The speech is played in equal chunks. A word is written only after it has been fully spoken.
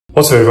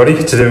What's up everybody,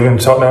 today we're going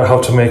to talk about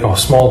how to make a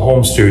small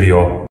home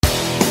studio.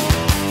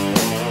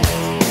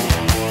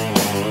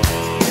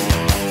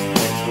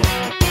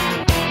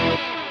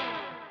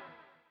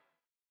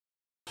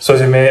 So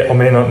as you may or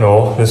may not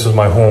know, this was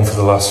my home for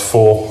the last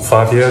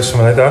 4-5 years,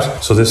 something like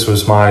that. So this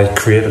was my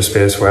creative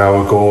space where I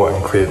would go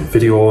and create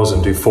videos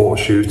and do photo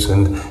shoots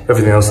and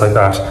everything else like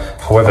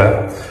that.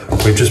 However,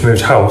 we've just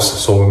moved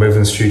house, so we're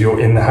moving the studio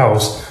in the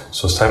house.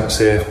 So it's time to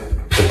say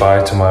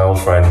goodbye to my old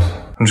friend.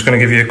 I'm just going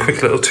to give you a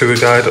quick little tour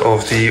guide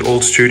of the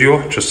old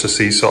studio, just to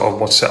see sort of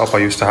what setup I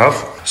used to have.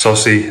 So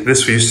see,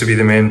 this used to be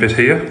the main bit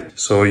here.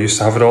 So I used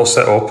to have it all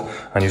set up,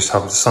 and used to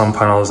have the sound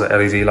panels, the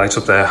LED lights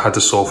up there, had the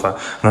sofa,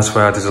 and that's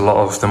where I did a lot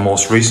of the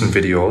most recent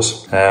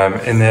videos.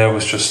 In there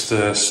was just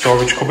the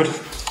storage cupboard.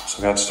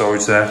 So we had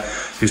storage there.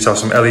 Used to have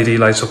some LED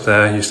lights up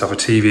there, used to have a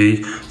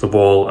TV, the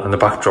wall, and the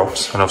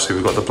backdrops, and obviously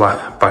we've got the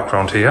black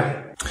background here.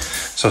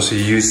 So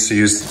you used to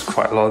use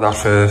quite a lot of that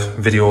for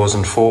videos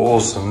and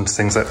photos and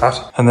things like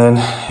that. And then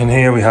in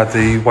here we had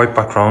the white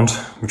background,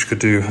 which could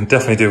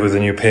definitely do with the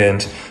new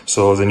paint.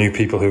 So the new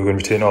people who are going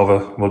to be taking over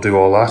will do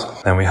all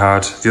that. Then we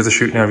had the other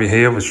shooting area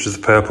here, which is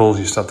the purple.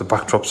 Used to have the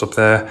backdrops up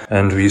there,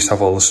 and we used to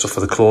have all the stuff for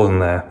the clothing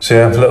there. So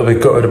yeah, I'm a little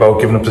bit gutted about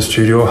giving up the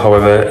studio.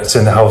 However, it's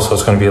in the house, so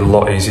it's going to be a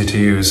lot easier to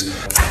use.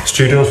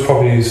 Studio's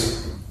probably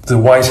the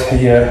white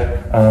here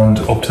and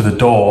up to the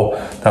door,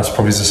 that's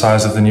probably the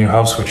size of the new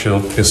house, which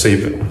you'll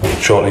see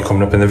shortly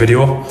coming up in the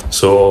video.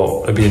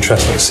 So it'd be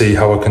interesting to see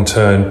how I can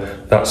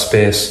turn that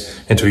space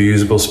into a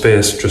usable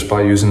space just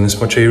by using this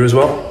much here as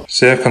well.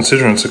 So yeah,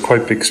 considering it's a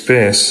quite big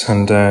space,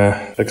 and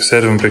like I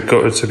said, I'm a bit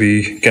gutted to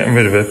be getting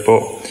rid of it,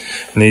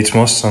 but needs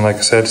must. And like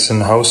I said, it's in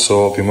the house,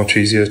 so it'll be much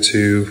easier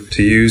to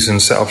use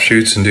and set up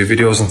shoots and do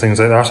videos and things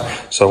like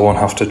that. So I won't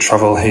have to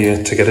travel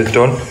here to get it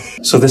done.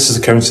 So this is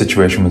the current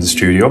situation with the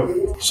studio.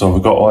 So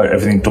we've got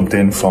everything dumped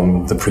in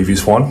from the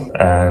previous one,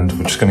 and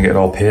we're just going to get it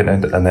all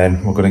painted, and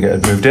then we're going to get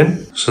it moved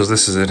in. So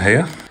this is it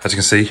here. As you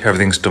can see,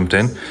 everything's dumped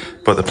in,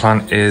 but the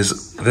plan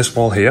is this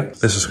wall here,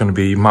 this is going to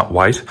be matte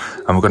white,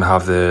 and we're going to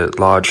have the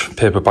large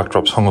paper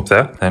backdrops hung up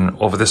there. Then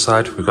over this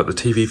side, we've got the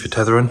TV for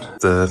tethering,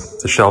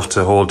 the shelf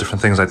to hold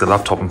different things like the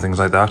laptop and things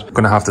like that. We're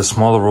going to have the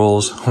smaller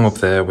rolls hung up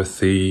there with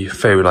the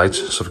fairy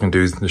lights, so we can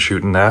do the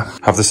shooting there.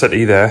 Have the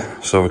settee there,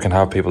 so we can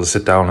have people to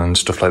sit down and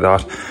stuff like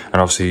that.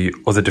 And obviously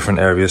other different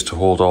areas to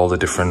hold all the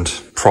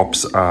different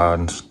props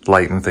and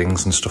lighting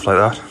things and stuff like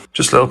that.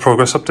 Just a little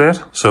progress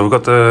update. So we've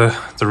got the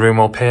room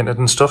all painted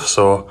and stuff,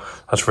 so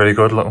that's really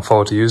good. Looking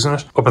forward to using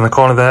it. Up in the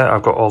corner there,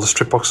 I've got all the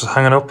strip boxes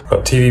hanging up.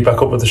 Got TV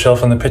back up with the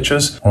shelf and the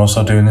pictures. I'm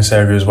also doing this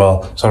area as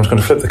well. So I'm just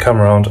going to flip the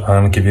camera around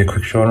and give you a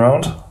quick show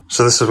around.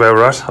 So this is where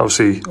we're at.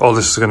 Obviously, all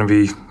this is going to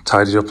be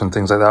tidied up and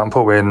things like that and put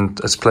away in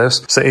its place.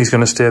 Settee's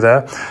going to stay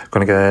there.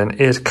 Going to get an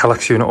 8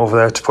 Kallax unit over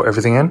there to put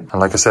everything in. And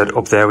like I said,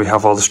 up there we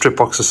have all the strip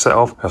boxes set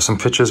up. We have some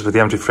pictures with the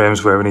empty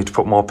frames where we need to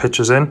put more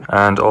pictures in.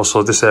 And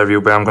also this area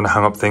where I'm going to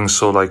hang up things,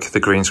 so like the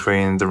green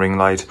screen, the ring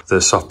light, the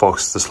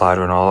softbox, the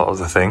slider and all that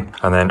other thing.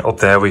 And then up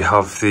there we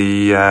have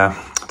the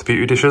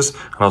beauty dishes,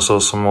 and also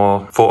some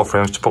more photo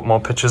frames to put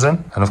more pictures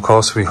in. And of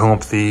course we hung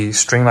up the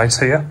string lights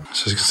here.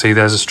 So as you can see,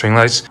 there's the string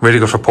lights, really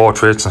good for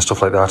portraits and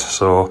stuff like that,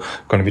 so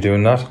I'm going to be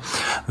doing that.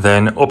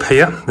 Then up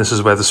here, this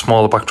is where the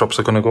smaller backdrops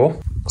are going to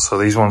go. So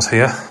these ones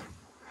here,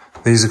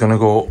 these are going to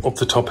go up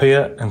the top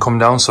here and come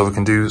down, so we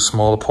can do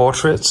smaller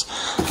portraits.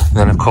 And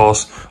then of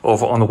course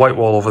over on the white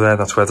wall over there,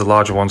 that's where the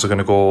larger ones are going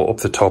to go up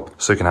the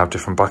top, so you can have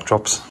different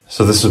backdrops.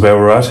 So this is where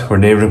we're at. We're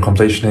nearing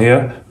completion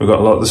here. We've got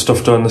a lot of the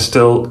stuff done. There's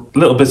still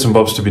little bits and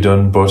bobs to be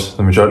done, but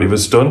the majority of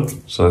it's done.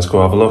 So let's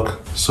go have a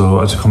look. So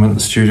as you come into the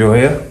studio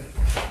here,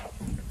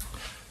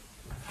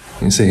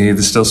 you can see here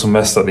there's still some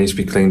mess that needs to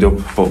be cleaned up,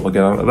 but we'll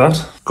get out of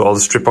that. Got all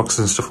the strip boxes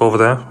and stuff over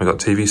there. We've got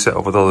TV set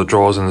up with all the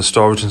drawers and the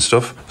storage and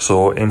stuff.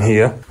 So in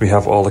here we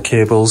have all the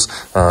cables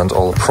and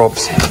all the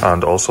props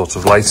and all sorts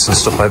of lights and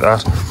stuff like that.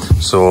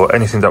 So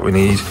anything that we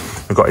need,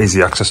 we've got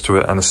easy access to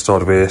it, and it's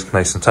stored away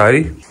nice and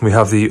tidy. We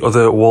have the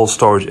other wall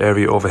storage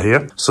area over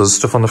here. So there's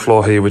stuff on the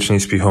floor here which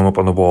needs to be hung up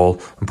on the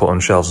wall and put on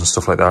shelves and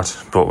stuff like that,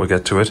 but we'll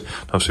get to it.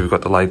 Obviously we've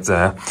got the light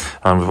there,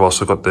 and we've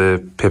also got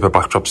the paper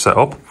backdrop set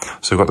up.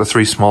 So we've got the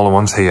 3 smaller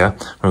ones here.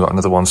 We've got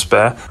another one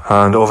spare.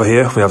 And over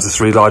here we have the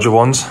 3 larger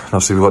ones. And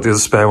obviously we've got the other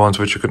spare ones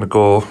which are going to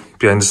go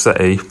behind the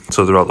settee,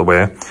 so they're out the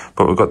way.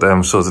 But we've got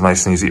them so they're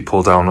nice and easy to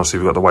pull down. Obviously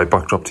we've got the white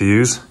backdrop to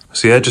use.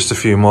 So yeah, just a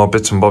few more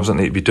bits and bobs that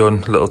need to be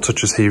done, little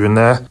touches here and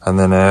there, and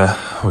then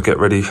we'll get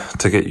ready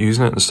to get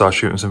using it and start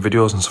shooting some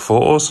videos and some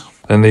photos.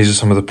 And these are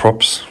some of the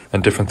props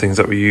and different things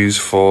that we use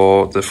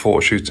for the photo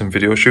shoots and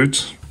video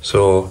shoots.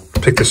 So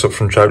pick this up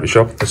from charity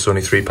shop. This is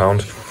only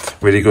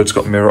 £3. Really good. It's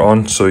got a mirror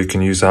on, so you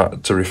can use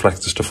that to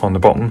reflect the stuff on the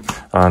bottom,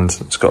 and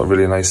it's got a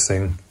really nice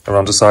thing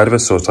around the side of it,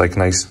 so it's like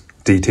nice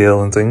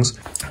detail and things.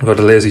 We've got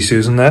a Lazy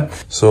Susan there.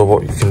 So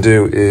what you can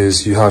do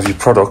is you have your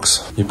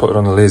products, you put it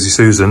on the Lazy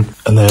Susan,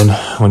 and then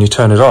when you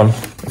turn it on,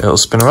 it'll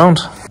spin around.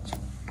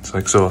 It's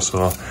like so.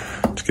 So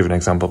to give an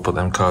example, put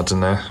them cards in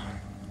there.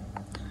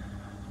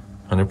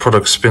 and the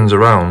product spins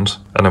around,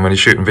 and then when you're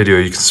shooting video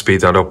you can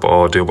speed that up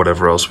or do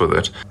whatever else with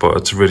it. But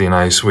it's a really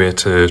nice way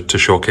to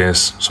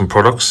showcase some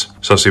products.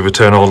 So obviously we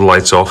turn all the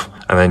lights off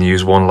and then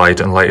use one light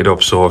and light it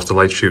up, so if the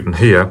light's shooting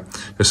here,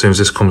 as soon as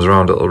this comes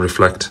around it'll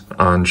reflect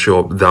and show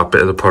up that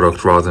bit of the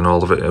product rather than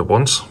all of it at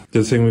once. The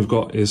other thing we've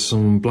got is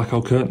some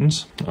blackout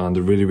curtains, and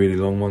the really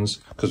long ones,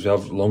 because we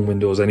have long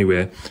windows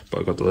anyway, but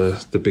I've got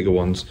the bigger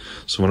ones.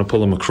 So when I pull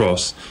them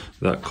across,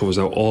 that covers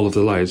out all of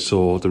the lights,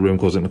 so the room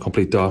goes into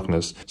complete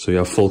darkness. So you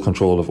have full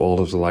control of all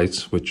of the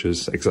lights, which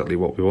is exactly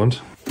what we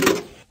want.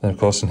 And of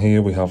course in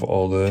here we have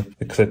all the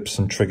clips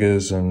and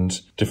triggers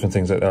and different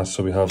things like that.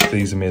 So we have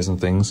these amazing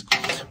things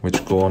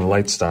which go on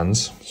light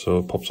stands, so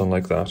it pops on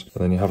like that.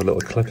 And then you have a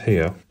little clip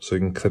here, so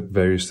you can clip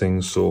various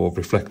things, so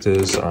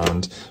reflectors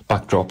and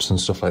backdrops and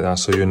stuff like that.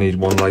 So you need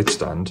one light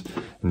stand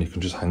and you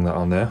can just hang that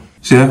on there.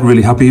 So yeah,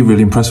 really happy,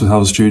 really impressed with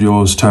how the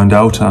studio's turned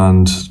out,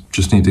 and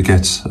just need to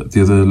get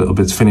the other little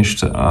bits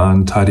finished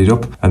and tidied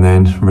up and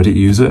then ready to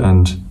use it,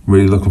 and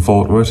really looking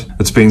forward to it.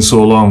 It's been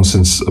so long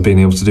since I've been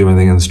able to do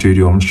anything in the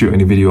studio and shoot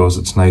any videos.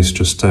 It's nice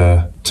just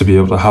to be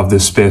able to have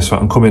this space where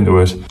I can come into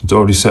it. It's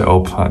already set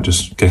up and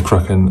just get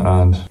cracking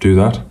and do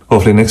that.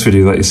 Hopefully next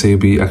video that you see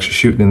will be actually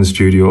shooting in the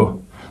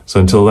studio. So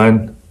until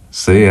then,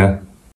 see ya.